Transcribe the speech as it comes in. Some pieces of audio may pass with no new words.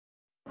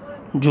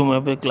Zoom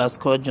অ্যাপে class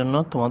করার জন্য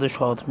তোমাদের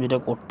সর্বপ্রথম যেটা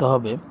করতে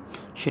হবে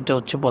সেটা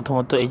হচ্ছে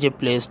প্রথমত এই যে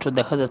প্লে স্টোর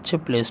দেখা যাচ্ছে,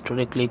 প্লে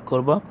স্টোরে ক্লিক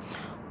করবা।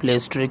 প্লে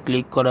স্টোরে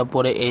ক্লিক করার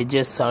পরে এই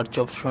যে সার্চ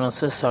অপশন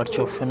আছে, সার্চ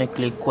অপশনে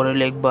ক্লিক করে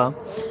লিখবা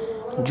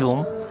জুম,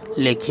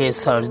 লিখে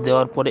সার্চ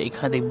দেওয়ার পরে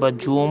এখানে দেখবা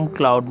জুম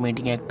ক্লাউড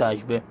মিটিং একটা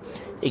আসবে।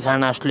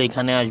 এখানে আসলে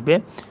এখানে আসবে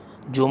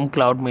জুম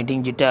ক্লাউড মিটিং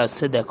যেটা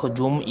আছে, দেখো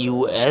জুম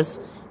ইউএস,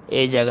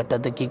 এই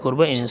জায়গাটাতে কি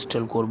করবা,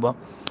 ইনস্টল করবা।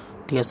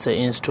 ঠিক আছে,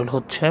 ইনস্টল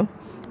হচ্ছে,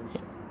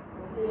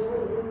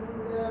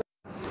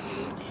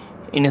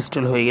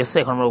 ইনস্টল হয়ে গেছে।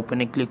 এখন আমরা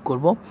ওপেনে ক্লিক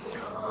করব,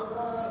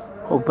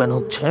 ওপেন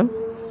হচ্ছে,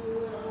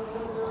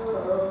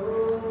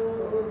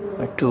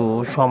 একটু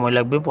সময়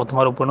লাগবে,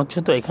 প্রথমবার ওপেন হচ্ছে।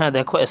 তো এখানে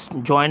দেখো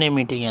জয়েন এ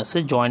মিটিং আছে,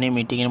 জয়েন এ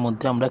মিটিংয়ের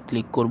মধ্যে আমরা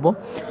ক্লিক করব।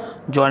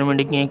 জয়েন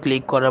মিটিংয়ে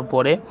ক্লিক করার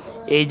পরে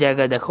এই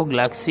জায়গায় দেখো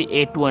গ্যালাক্সি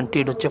A20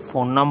 এটা হচ্ছে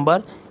ফোন নাম্বার,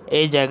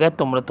 এই জায়গায়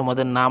তোমরা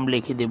তোমাদের নাম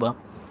লিখে দিবা।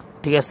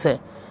 ঠিক আছে,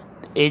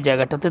 এই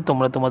জায়গাটাতে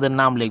তোমরা তোমাদের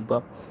নাম লিখবা।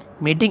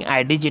 মিটিং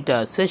আইডি যেটা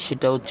আছে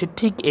সেটা হচ্ছে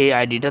ঠিক এই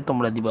আইডিটা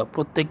তোমরা দিবা,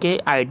 প্রত্যেকে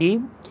আইডি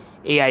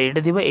এই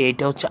আইডিটা দিবা।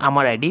 এইটা হচ্ছে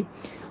আমার আইডি।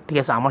 ঠিক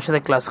আছে, আমার সাথে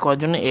ক্লাস করার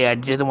জন্য এই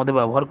আইডিটা তোমাদের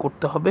ব্যবহার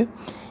করতে হবে।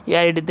 এই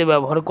আইডিতে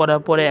ব্যবহার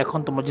করার পরে এখন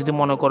তোমরা যদি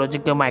মনে করো যে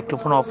কেউ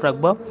মাইক্রোফোন অফ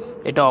রাখবা,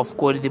 এটা অফ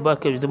করে দিবা।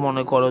 কেউ যদি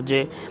মনে করো যে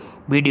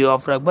ভিডিও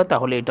অফ রাখবা,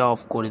 তাহলে এটা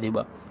অফ করে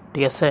দিবা।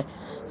 ঠিক আছে,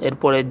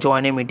 এরপরে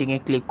জয়েন এ মিটিংয়ে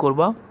ক্লিক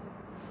করবা।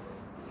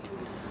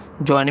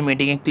 জয়েন এ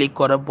মিটিংয়ে ক্লিক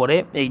করার পরে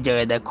এই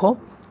জায়গায় দেখো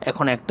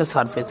এখন একটা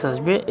সারফেস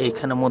আসবে,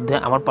 এইখানের মধ্যে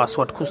আমার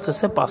পাসওয়ার্ড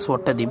খুঁজতেছে,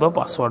 পাসওয়ার্ডটা দিবা।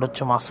 পাসওয়ার্ড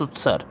হচ্ছে মাসুদ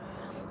স্যার,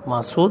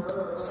 মাসুদ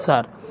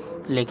স্যার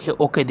লিখে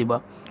ওকে দিবা।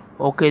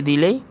 ওকে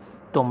দিলেই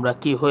তোমরা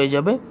কি হয়ে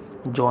যাবে,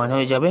 জয়েন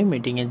হয়ে যাবে।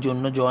 মিটিংয়ের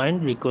জন্য জয়েন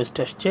রিকোয়েস্ট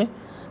আসছে।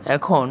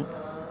 এখন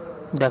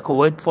দেখো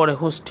wait for a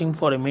hosting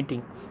for a meeting.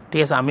 ঠিক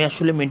আছে, আমি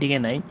আসলে মিটিংয়ে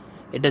নাই,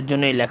 এটার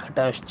জন্য এই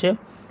লেখাটা আসছে।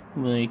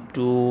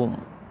 একটু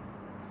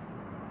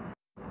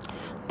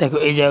দেখো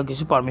এই জায়গায়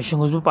কিছু পারমিশন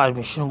খুঁজবে,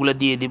 পারমিশনগুলো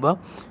দিয়ে দিবা।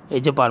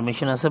 এই যে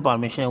পারমিশন আছে,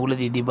 পারমিশন এগুলো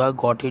দিয়ে দিবা,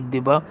 গট ইট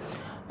দিবা,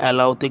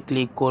 অ্যালাউতে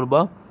ক্লিক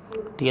করবা।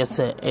 ঠিক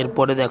আছে,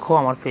 এরপরে দেখো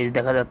আমার ফেস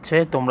দেখা যাচ্ছে।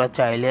 তোমরা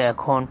চাইলে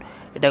এখন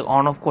এটা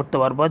অন অফ করতে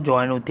পারবা।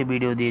 জয়েন উইথ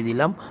ভিডিও দিয়ে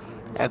দিলাম।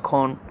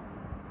 এখন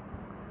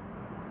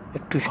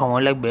একটু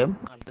সময় লাগবে,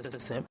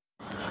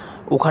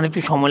 ওখানে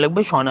একটু সময়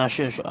লাগবে।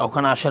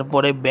 ওখানে আসার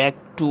পরে ব্যাক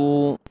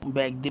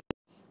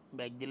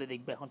দিলে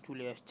দেখবে এখন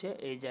চলে আসছে।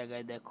 এই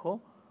জায়গায় দেখো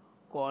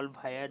কল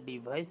ভায়া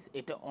ডিভাইস,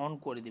 এটা অন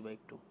করে দিবা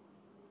একটু।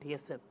 ঠিক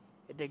আছে,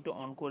 এটা একটু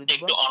অন করে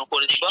দিবা। অন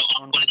করে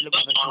দিলে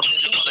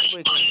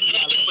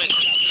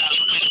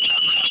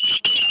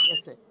ঠিক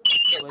আছে,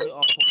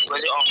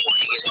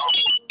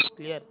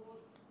 ক্লিয়ার।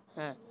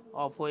 হ্যাঁ,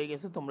 অফ হয়ে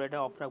গেছে। তোমরা এটা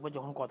অফ রাখবে,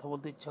 যখন কথা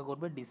বলতে ইচ্ছা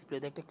করবে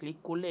ডিসপ্লেতে একটা ক্লিক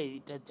করলে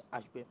এইটা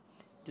আসবে।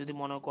 যদি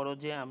মনে করো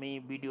যে আমি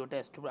ভিডিওটা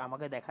স্টপ,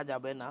 আমাকে দেখা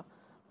যাবে না,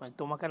 মানে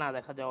তোমাকে না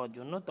দেখা যাওয়ার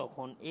জন্য,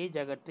 তখন এই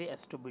জায়গাতে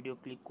স্টপ ভিডিও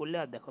ক্লিক করলে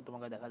আর দেখো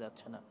তোমাকে দেখা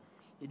যাচ্ছে না।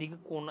 এদিকে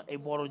কোন এই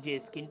বড় যে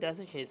স্ক্রিনটা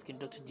আছে সেই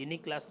স্ক্রিনটা হচ্ছে যিনি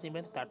ক্লাস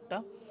নেবেন তারটা,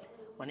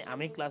 মানে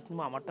আমি ক্লাস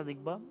নেবো আমারটা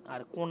দেখবা,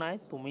 আর কোনায়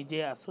তুমি যে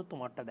আসো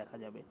তোমারটা দেখা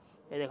যাবে।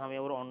 এই দেখো আমি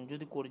আবার অন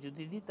যদি করে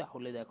যদি দিই,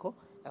 তাহলে দেখো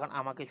এখন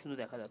আমাকে শুধু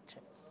দেখা যাচ্ছে।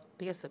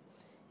 ঠিক আছে,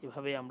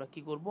 এভাবে আমরা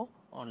কি করব,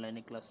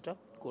 অনলাইনে ক্লাসটা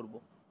করব।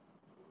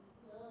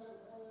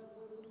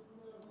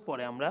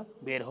 পরে আমরা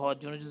বের হওয়ার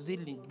জন্য যদি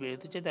বের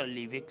হতে চাই তাহলে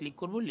লিভে ক্লিক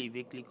করব।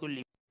 লিভে ক্লিক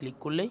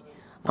করলেই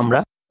আমরা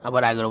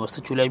আবার আগের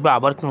অবস্থায় চলে আসবো।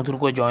 আবার নতুন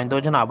করে জয়েন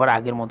দেওয়ার জন্য আবার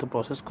আগের মতো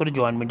প্রসেস করে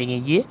জয়েন মিটিংয়ে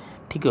গিয়ে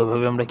ঠিক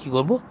ওইভাবে আমরা কি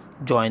করব,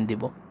 জয়েন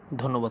দেব।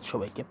 ধন্যবাদ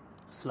সবাইকে,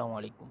 আসসালামু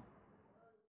আলাইকুম।